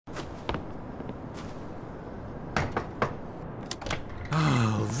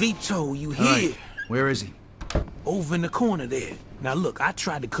Vito, you All here? right. Where is he? Over in the corner there. Now look, I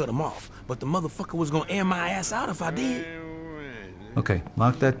tried to cut him off, but the motherfucker was gonna air my ass out if I did. Okay,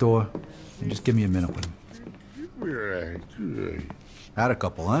 lock that door and just give me a minute with him. Had a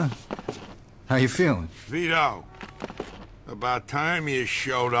couple, huh? How you feeling? Vito, about time you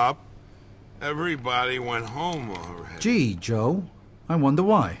showed up. Everybody went home already. Gee, Joe, I wonder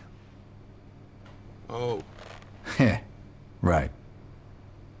why. Oh. Heh, right.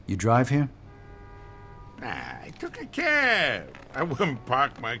 You drive here? Nah, I took a cab. I wouldn't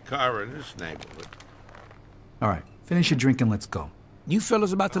park my car in this neighborhood. All right, finish your drink and let's go. You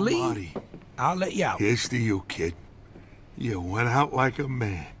fellas about to leave? Marty, I'll let you out. here's to you, kid. You went out like a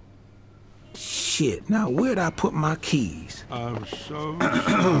man. Shit, now where'd I put my keys? I'm so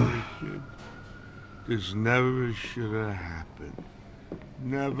sorry, kid. This never should have happened.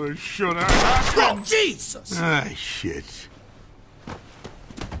 Never should have happened. Oh, Jesus! Ah, shit.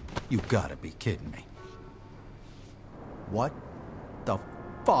 You gotta be kidding me. What the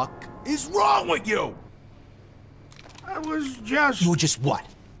fuck is wrong with you? I was just... You were just what?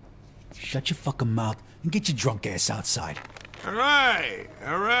 Shut your fucking mouth and get your drunk ass outside. All right,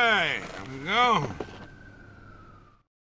 I'm going.